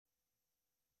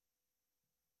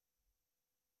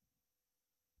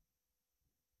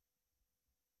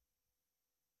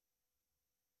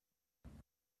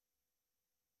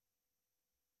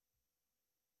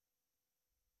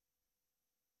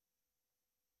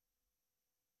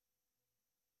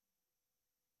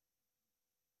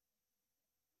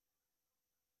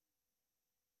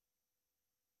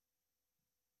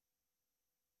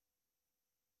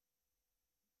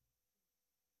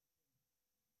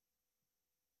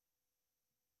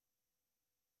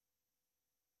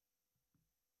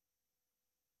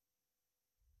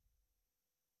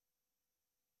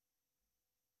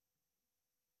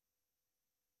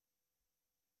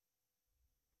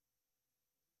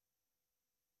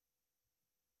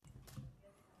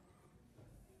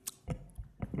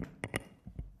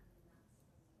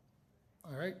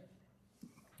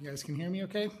You guys can hear me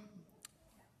okay?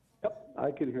 Yep,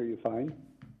 I can hear you fine.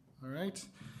 All right.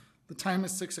 The time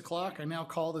is 6 o'clock. I now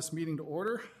call this meeting to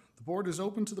order. The board is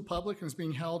open to the public and is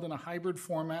being held in a hybrid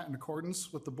format in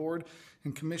accordance with the board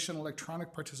and commission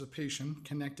electronic participation,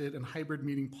 connected, and hybrid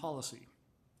meeting policy.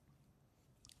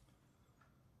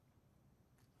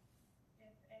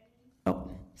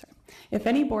 If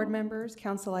any board members,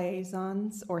 council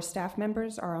liaisons, or staff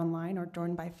members are online or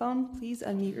joined by phone, please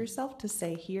unmute yourself to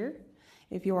say here.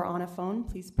 If you are on a phone,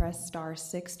 please press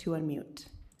 *6 to unmute.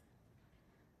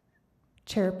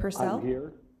 Chair Purcell? I'm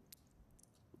here.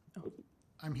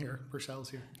 I'm here. Purcell's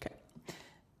here. Okay.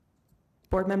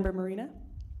 Board Member Marina?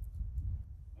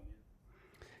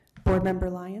 Board Member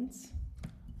Lyons?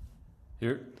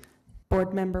 Here.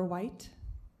 Board Member White?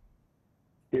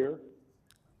 Here.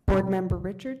 Board Member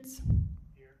Richards?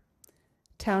 Here.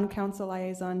 Town Council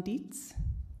Liaison Dietz?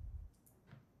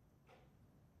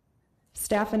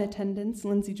 Staff in attendance,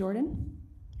 Lindsay Jordan?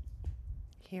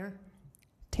 Here.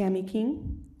 Tammy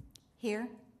King? Here.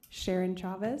 Sharon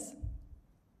Chavez?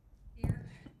 Here.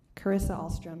 Carissa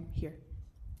Alstrom, here.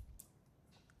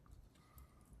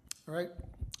 All right.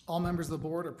 All members of the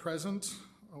board are present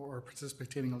or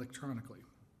participating electronically.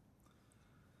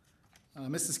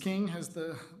 Mrs. King, has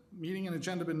the meeting and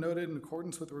agenda been noted in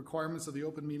accordance with the requirements of the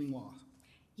open meeting law?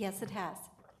 Yes, it has.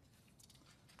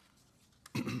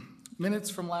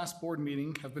 Minutes from last board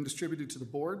meeting have been distributed to the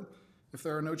board. If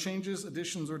there are no changes,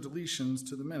 additions, or deletions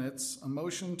to the minutes, a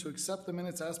motion to accept the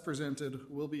minutes as presented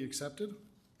will be accepted.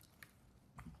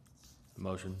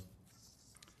 Motion.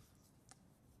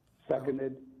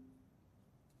 Seconded.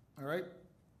 All right.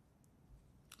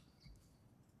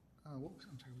 I'm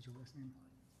sorry, what's your last name?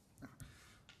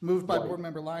 Moved by White. Board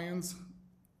Member Lyons,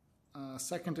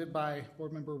 seconded by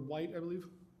Board Member White, I believe.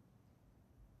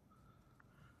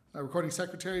 Recording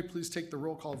Secretary, please take the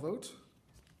roll call vote.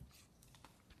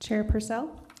 Chair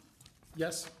Purcell?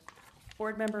 Yes.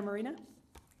 Board Member Marina?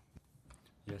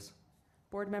 Yes.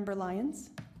 Board Member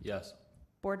Lyons? Yes.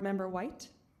 Board Member White?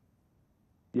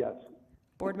 Yes.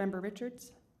 Board Member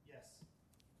Richards? Yes.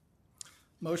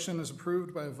 Motion is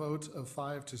approved by a vote of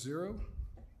 5-0.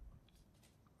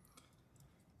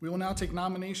 We will now take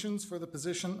nominations for the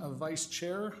position of Vice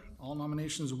Chair. All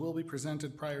nominations will be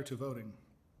presented prior to voting.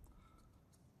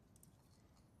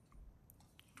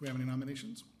 Do we have any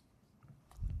nominations?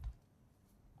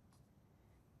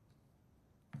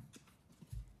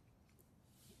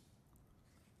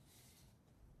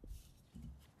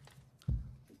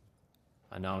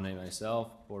 I nominate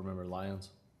myself, Board Member Lyons.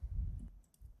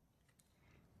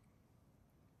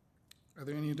 Are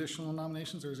there any additional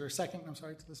nominations, or is there a second, I'm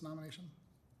sorry, to this nomination?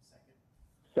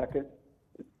 Second.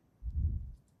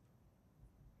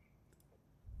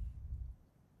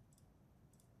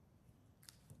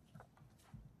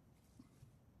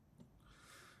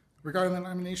 Regarding the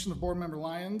nomination of Board Member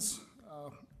Lyons,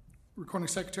 Recording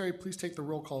Secretary, please take the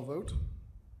roll call vote.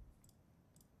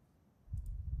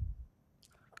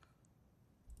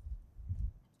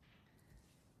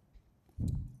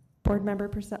 Board Member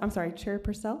Purcell, I'm sorry, Chair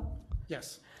Purcell?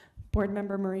 Yes. Board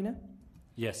Member Marina?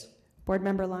 Yes. Board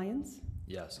Member Lyons?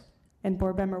 Yes. And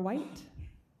Board Member White?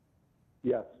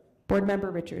 Yes. Board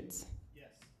Member Richards?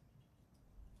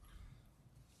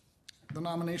 The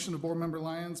nomination of Board Member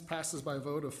Lyons passes by a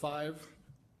vote of 5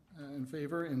 in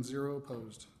favor and 0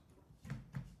 opposed.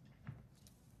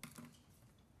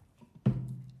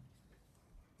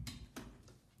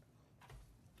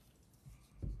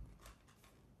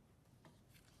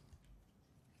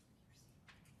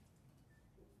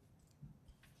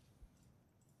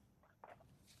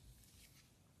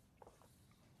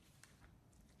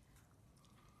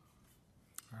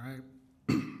 All right.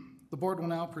 The board will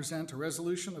now present a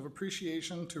resolution of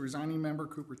appreciation to resigning member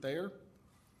Cooper Thayer.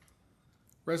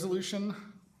 Resolution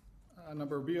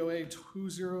number BOA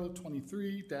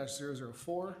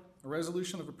 2023-004, a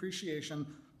resolution of appreciation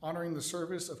honoring the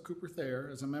service of Cooper Thayer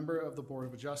as a member of the Board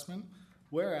of Adjustment,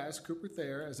 whereas Cooper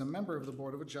Thayer as a member of the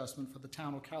Board of Adjustment for the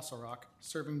town of Castle Rock,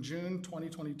 serving June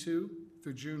 2022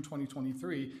 through June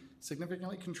 2023,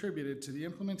 significantly contributed to the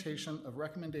implementation of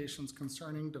recommendations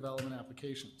concerning development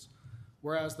applications.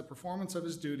 Whereas the performance of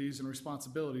his duties and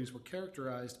responsibilities were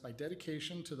characterized by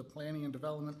dedication to the planning and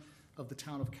development of the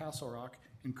town of Castle Rock,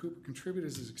 and Cooper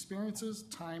contributed his experiences,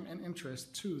 time, and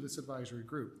interest to this advisory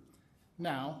group.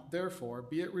 Now, therefore,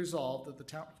 be it resolved that the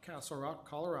town of Castle Rock,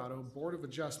 Colorado Board of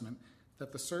Adjustment,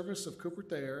 that the service of Cooper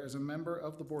Thayer as a member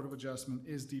of the Board of Adjustment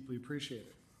is deeply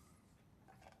appreciated.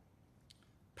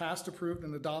 Passed, approved,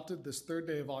 and adopted this third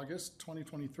day of August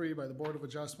 2023 by the Board of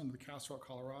Adjustment of the Castle Rock,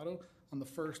 Colorado on the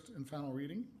first and final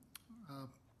reading.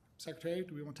 Secretary,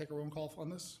 do we want to take a roll call on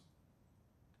this?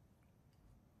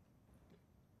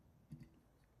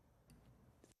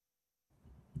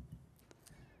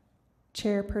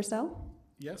 Chair Purcell,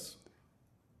 Yes?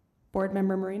 Board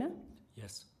Member Marina,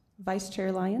 Yes. Vice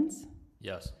Chair Lyons,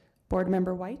 Yes. Board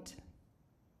Member White,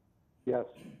 Yes.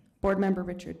 Board Member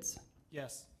Richards.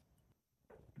 Yes.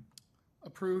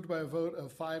 Approved by a vote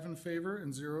of 5 in favor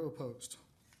and 0 opposed.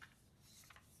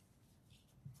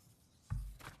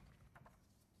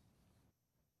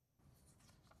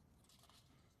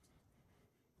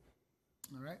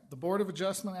 All right, the Board of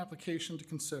Adjustment application to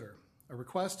consider. A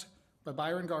request by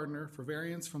Byron Gardner for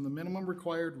variance from the minimum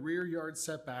required rear yard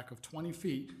setback of 20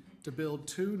 feet to build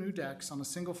 2 new decks on a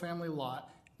single-family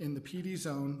lot in the PD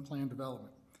zone plan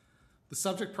development. The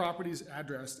subject property is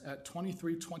addressed at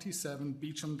 2327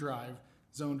 Beecham Drive,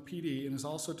 zoned PD, and is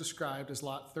also described as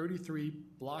Lot 33,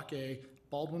 Block A,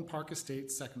 Baldwin Park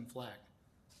Estates, second flag.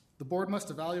 The board must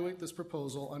evaluate this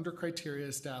proposal under criteria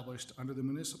established under the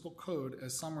municipal code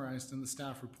as summarized in the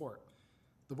staff report.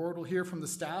 The board will hear from the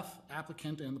staff,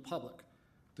 applicant, and the public.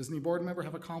 Does any board member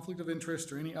have a conflict of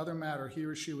interest or any other matter he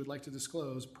or she would like to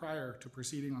disclose prior to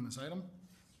proceeding on this item?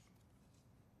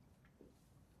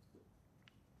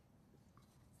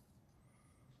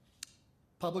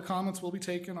 Public comments will be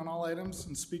taken on all items,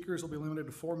 and speakers will be limited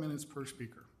to 4 minutes per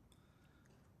speaker.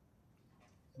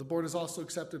 The board has also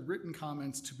accepted written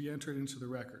comments to be entered into the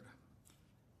record.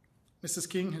 Mrs.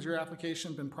 King, has your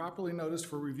application been properly noticed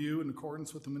for review in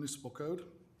accordance with the municipal code?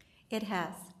 It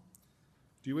has.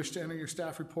 Do you wish to enter your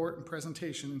staff report and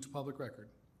presentation into public record?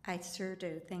 I sure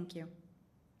do. Thank you.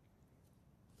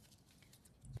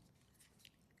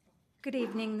 Good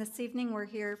evening. This evening, we're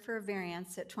here for a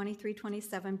variance at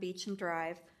 2327 Beecham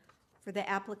Drive for the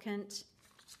applicant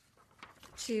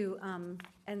to, and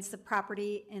it's the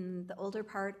property in the older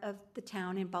part of the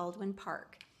town in Baldwin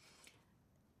Park.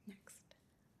 Next.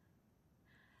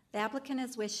 The applicant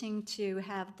is wishing to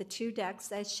have the 2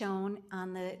 decks as shown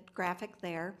on the graphic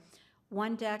there.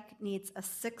 One deck needs a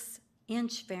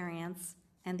 6-inch variance,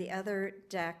 and the other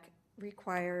deck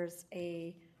requires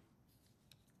a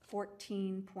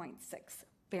 14.6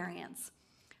 variance.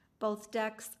 Both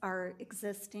decks are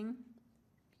existing.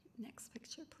 Next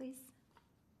picture, please.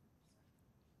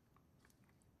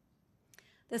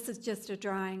 This is just a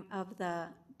drawing of the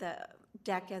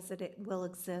deck as it will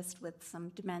exist with some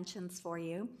dimensions for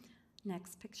you.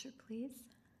 Next picture, please.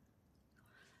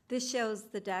 This shows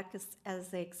the deck as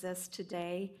they exist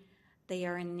today. They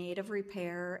are in need of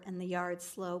repair and the yard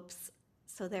slopes,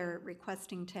 so they're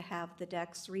requesting to have the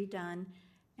decks redone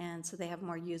and so they have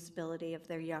more usability of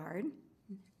their yard.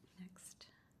 Next.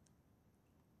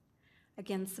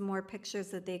 Again, some more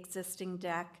pictures of the existing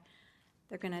deck.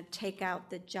 They're going to take out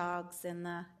the jogs in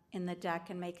the deck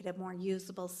and make it a more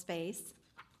usable space.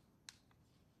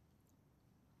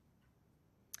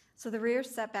 So the rear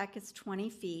setback is 20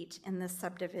 feet in this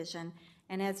subdivision,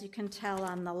 and as you can tell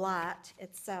on the lot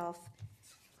itself,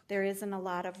 there isn't a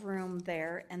lot of room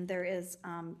there, and there is,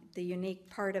 the unique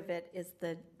part of it is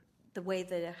the way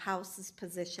the house is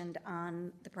positioned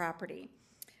on the property.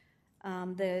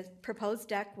 The proposed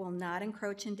deck will not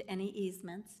encroach into any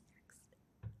easements.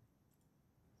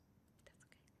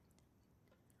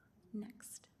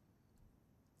 Next.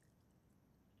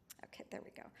 Okay, there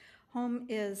we go. Home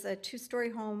is a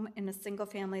 2-story home in a single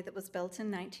family that was built in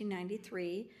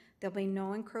 1993. There'll be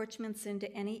no encroachments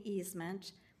into any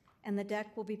easement, and the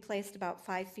deck will be placed about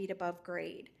 5 feet above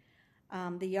grade.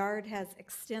 The yard has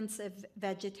extensive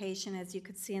vegetation, as you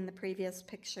could see in the previous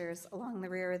pictures, along the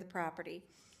rear of the property.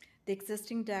 The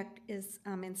existing deck is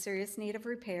in serious need of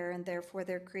repair, and therefore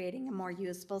they're creating a more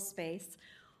usable space.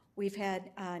 We've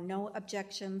had no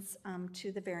objections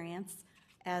to the variance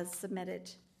as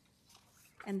submitted.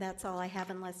 And that's all I have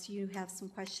unless you have some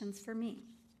questions for me.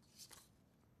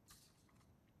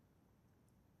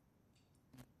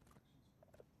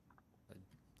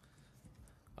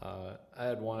 I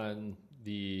had one on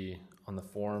the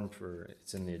form for,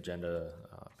 it's in the agenda,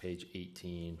 page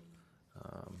 18,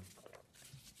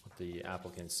 with the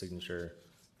applicant's signature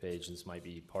page. This might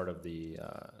be part of the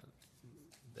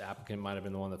applicant might have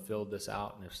been the one that filled this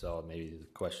out, and if so, maybe the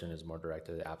question is more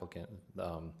directed to the applicant.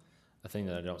 A thing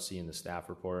that I don't see in the staff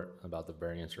report about the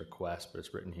variance request, but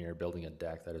it's written here, building a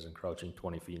deck that is encroaching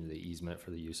 20 feet into the easement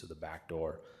for the use of the back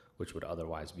door, which would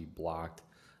otherwise be blocked.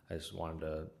 I just wanted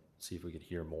to see if we could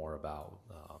hear more about,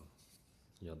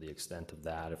 the extent of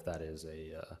that, if that is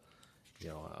a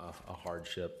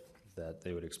hardship that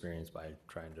they would experience by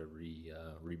trying to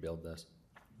rebuild this.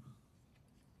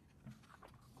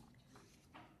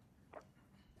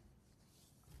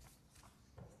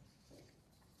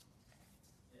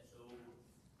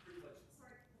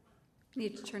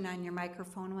 Need to turn on your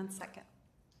microphone 1 second.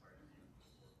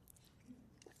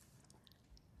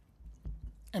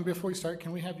 And before we start,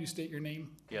 can we have you state your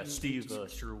name? Yeah, Steve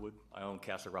Sherwood. I own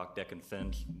Castle Rock Deck and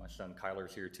Fence. My son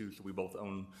Kyler's here too, so we both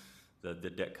own the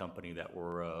deck company that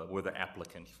we're the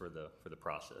applicants for the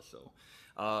process. So,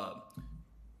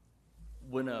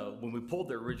 when we pulled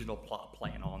the original plot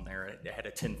plan on there, it had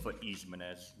a 10-foot easement,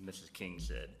 as Mrs. King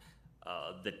said.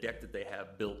 The deck that they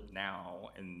have built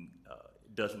now and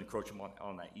doesn't encroach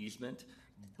on that easement,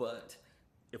 but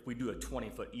if we do a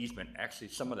 20-foot easement, actually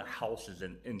some of the house is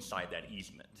inside that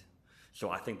easement. So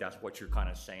I think that's what you're kind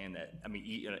of saying, that, I mean,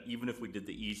 even if we did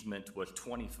the easement was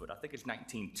 20 foot, I think it's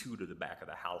 19.2 to the back of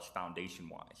the house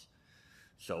foundation-wise.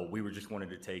 So we were just wanting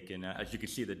to take in, as you can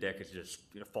see, the deck is just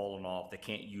falling off. They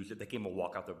can't use it. They can't even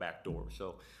walk out their back door.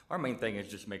 So our main thing is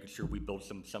just making sure we build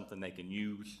something they can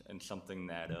use and something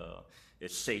that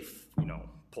is safe,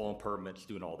 pulling permits,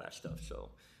 doing all that stuff. So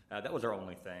that was our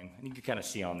only thing. And you can kind of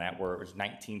see on that where it was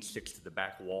 19.6 to the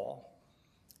back wall.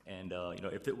 And,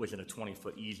 if it was in a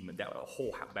 20-foot easement, that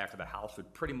whole back of the house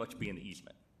would pretty much be in the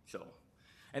easement. So,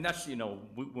 and that's,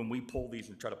 when we pull these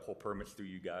and try to pull permits through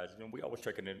you guys, we always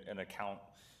take an account.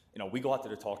 We go out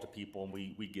there to talk to people and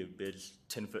we give bids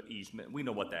 10-foot easement. We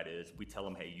know what that is. We tell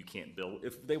them, hey, you can't build.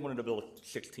 If they wanted to build a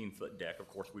 16-foot deck, of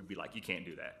course, we'd be like, you can't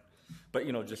do that. But,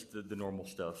 just the normal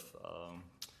stuff.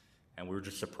 And we were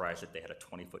just surprised that they had a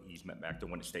 20-foot easement back there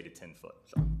when it stayed at 10 foot.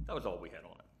 So that was all we had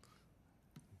on it.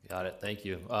 Got it, thank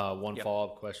you. One Yep.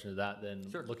 follow-up question to that then.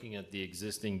 Sure. Looking at the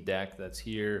existing deck that's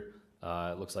here,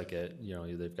 it looks like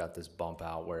they've got this bump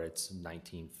out where it's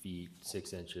 19 feet,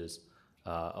 6 inches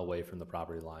away from the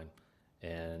property line.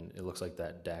 And it looks like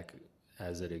that deck,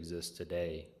 as it exists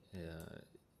today,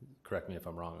 correct me if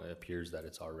I'm wrong, it appears that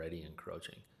it's already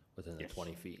encroaching within the Yes.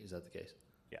 20 feet. Is that the case?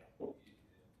 Yeah.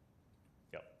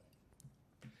 Yep.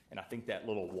 And I think that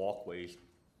little walkway's,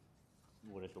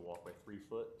 what is the walkway, 3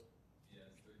 foot? Yeah,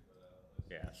 it's 3 foot out.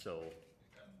 Yeah, so, It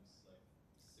comes like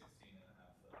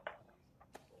 16.5 foot.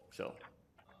 so, At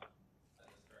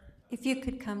this current time, If you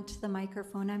could come to the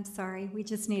microphone, I'm sorry, we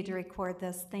just need to record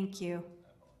this, thank you.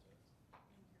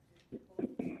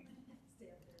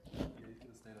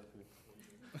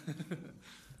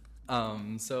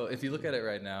 So if you look at it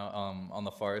right now, on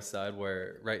the far side,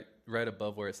 where right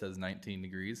above where it says 19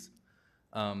 degrees,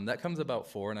 that comes about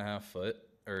 4.5 foot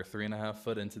or 3.5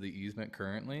 foot into the easement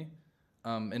currently.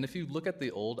 And if you look at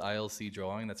the old ILC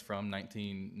drawing that's from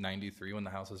 1993 when the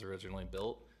house was originally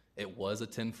built, it was a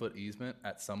 10-foot easement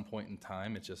at some point in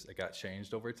time. It got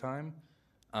changed over time.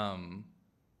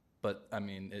 But I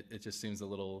mean, it just seems a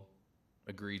little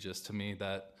egregious to me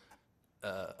that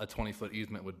a 20-foot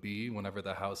easement would be whenever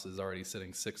the house is already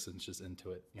sitting 6 inches into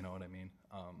it. You know what I mean?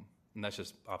 And that's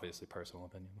just obviously personal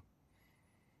opinion.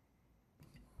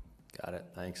 Got it,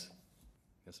 thanks.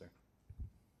 Yes, sir.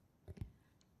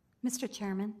 Mr.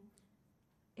 Chairman,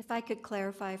 if I could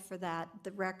clarify for the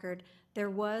record, there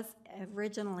was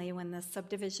originally, when the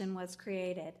subdivision was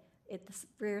created, the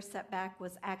rear setback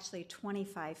was actually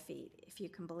 25 feet, if you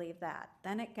can believe that.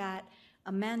 Then it got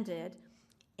amended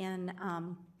in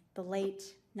the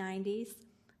late 90s,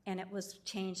 and it was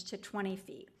changed to 20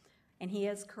 feet. And he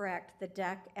is correct, the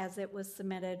deck as it was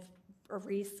submitted,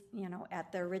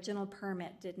 at the original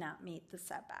permit did not meet the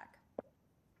setback.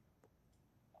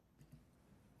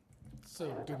 So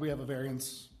did we have a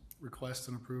variance request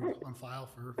and approved on file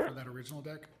for that original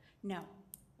deck? No.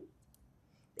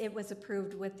 It was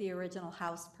approved with the original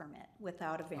house permit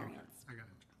without a variance. I got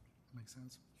it. Makes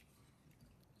sense.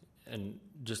 And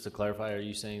just to clarify, are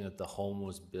you saying that the home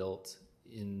was built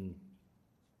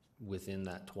within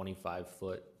that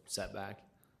 25-foot setback?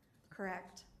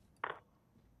 Correct.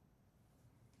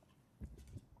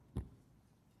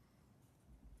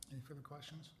 Any further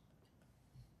questions?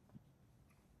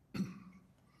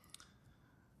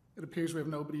 It appears we have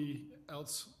nobody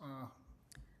else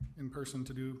in person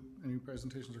to do any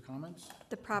presentations or comments.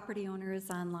 The property owner is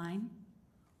online.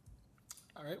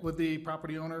 All right, would the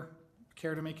property owner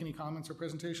care to make any comments or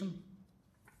presentation?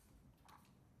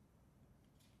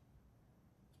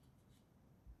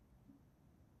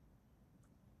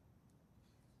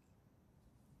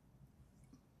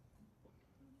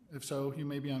 If so, you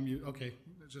may be on mute. Okay,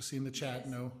 just see in the chat,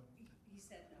 no. He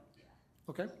said no, yeah.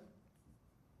 Okay.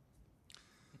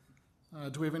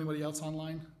 Do we have anybody else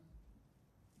online?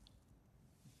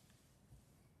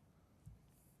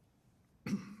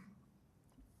 Okay,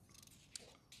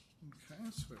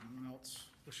 so anyone else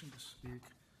wishing to speak?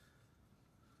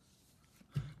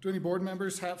 Do any board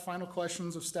members have final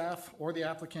questions of staff or the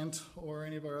applicant or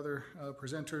any of our other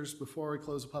presenters before we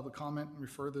close the public comment and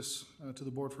refer this to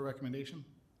the board for recommendation?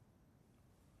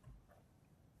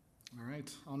 All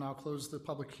right, I'll now close the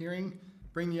public hearing,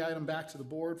 bring the item back to the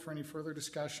board for any further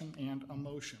discussion and a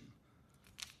motion.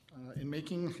 In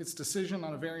making its decision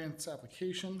on a variance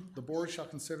application, the board shall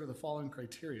consider the following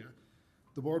criteria.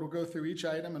 The board will go through each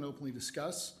item and openly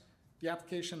discuss. The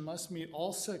application must meet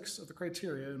all 6 of the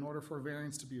criteria in order for a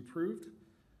variance to be approved.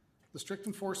 The strict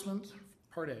enforcement,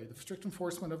 Part A, the strict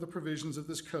enforcement of the provisions of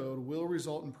this code will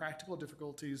result in practical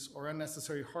difficulties or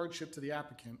unnecessary hardship to the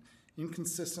applicant,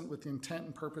 inconsistent with the intent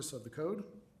and purpose of the code.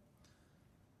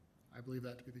 I believe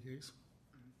that to be the case.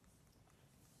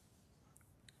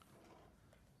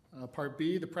 Part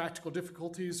B, the practical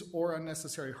difficulties or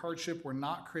unnecessary hardship were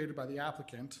not created by the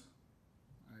applicant.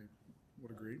 I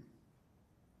would agree.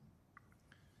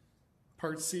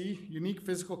 Part C, unique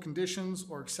physical conditions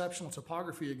or exceptional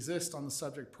topography exist on the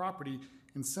subject property,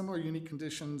 and similar unique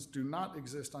conditions do not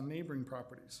exist on neighboring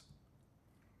properties.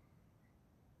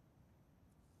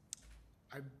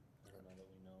 I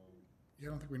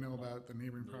don't think we know about the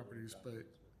neighboring properties, but I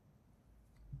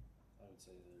would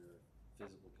say there are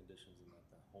physical conditions in that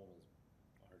the home is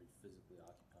already physically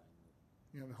occupying.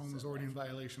 the home is already in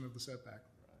violation of the setback.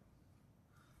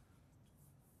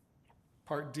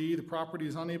 Part D, the property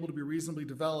is unable to be reasonably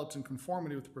developed in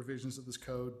conformity with the provisions of this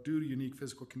code due to unique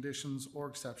physical conditions or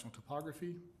exceptional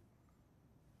topography.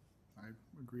 I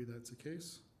agree that's the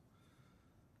case.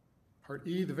 Part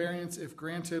E, the variance, if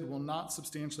granted, will not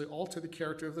substantially alter the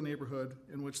character of the neighborhood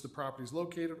in which the property is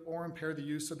located or impair the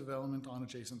use of development on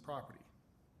adjacent property.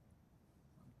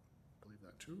 I believe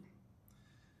that too.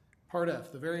 Part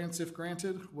F, the variance, if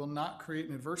granted, will not create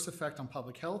an adverse effect on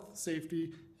public health,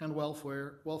 safety, and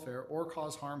welfare or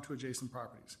cause harm to adjacent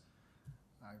properties.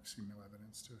 I've seen no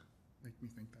evidence to make me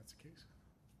think that's the case.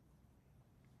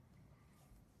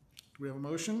 Do we have a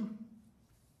motion?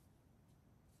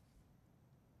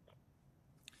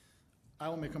 I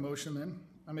will make a motion then.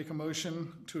 I make a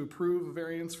motion to approve a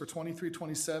variance for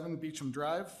 2327 Beecham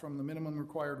Drive from the minimum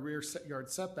required rear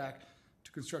yard setback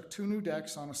to construct 2 new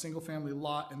decks on a single-family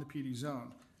lot in the PD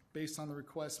zone, based on the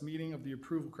request meeting of the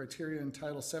approval criteria in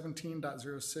Title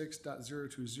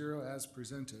 17.06.020 as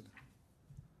presented.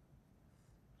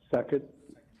 Second.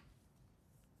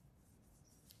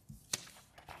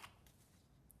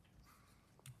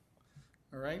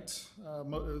 All right.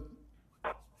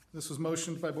 This was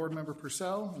motioned by Board Member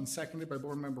Purcell and seconded by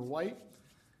Board Member White.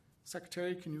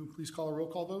 Secretary, can you please call a roll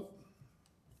call vote?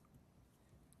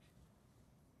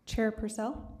 Chair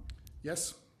Purcell,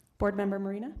 Yes? Board Member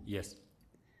Marina, Yes.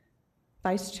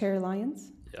 Vice Chair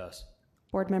Lyons, Yes.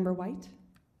 Board Member White,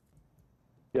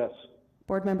 Yes.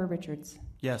 Board Member Richards.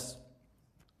 Yes.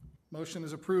 Motion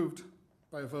is approved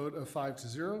by a vote of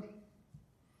 5-0.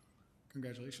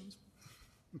 Congratulations.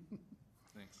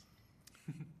 Thanks.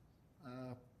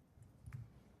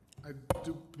 I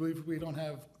do believe we don't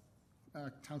have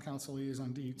Town Council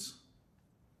Liaison Dietz.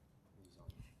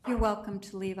 You're welcome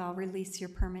to leave. I'll release your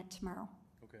permit tomorrow.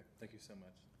 Okay, thank you so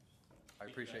much. I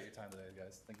appreciate your time today,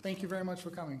 guys. Thank you very much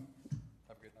for coming.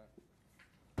 Have a great night.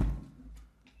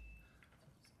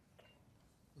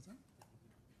 What's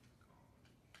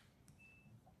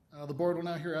that? The board will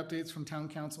now hear updates from Town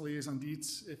Council Liaison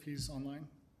Dietz if he's online.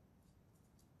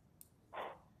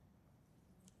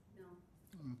 No.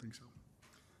 I don't think so.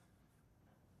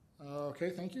 Okay,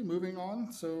 thank you. Moving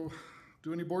on. So,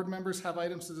 do any board members have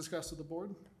items to discuss with the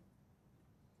board?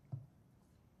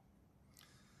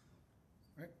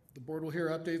 All right. The board will hear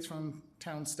updates from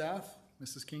town staff.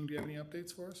 Mrs. King, do you have any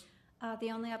updates for us?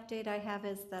 The only update I have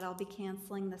is that I'll be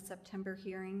canceling the September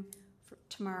hearing. For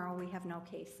tomorrow, we have no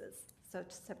cases. So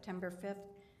September 5th,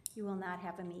 you will not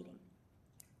have a meeting.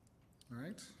 All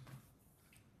right.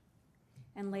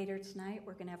 And later tonight,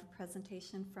 we're going to have a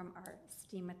presentation from our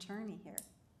esteemed attorney here.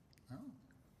 Oh,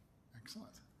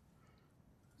 excellent.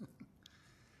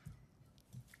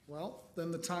 Well,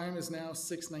 then the time is now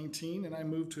 6:19, and I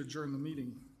move to adjourn the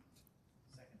meeting.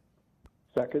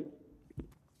 Second.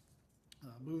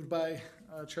 Moved by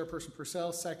Chairperson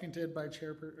Purcell, seconded by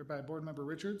by Board Member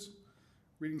Richards.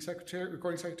 Recording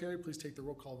secretary, please take the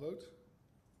roll call vote.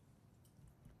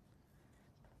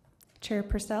 Chair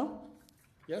Purcell,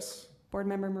 Yes? Board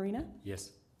Member Marina,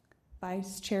 Yes.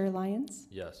 Vice Chair Lyons,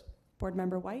 Yes. Board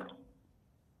Member White,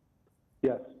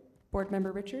 Yes. Board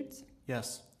Member Richards.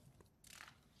 Yes.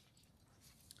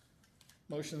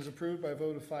 Motion is approved by a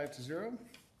vote of 5-0.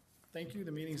 Thank you.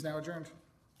 The meeting is now adjourned.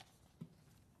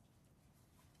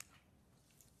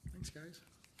 Thanks, guys.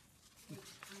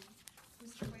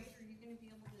 Mr. White, are you going to be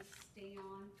able to stay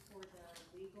on for the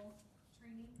legal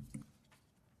training?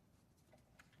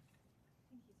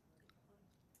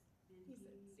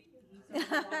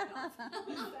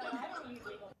 He's already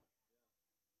logged off.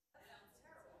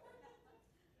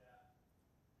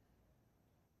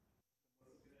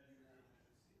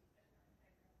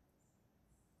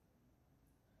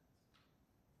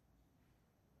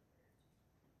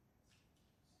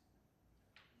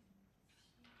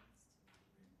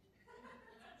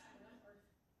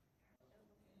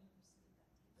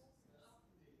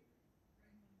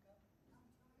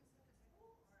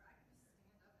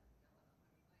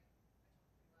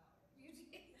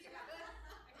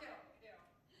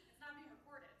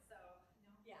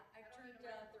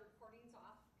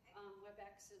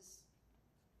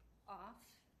 off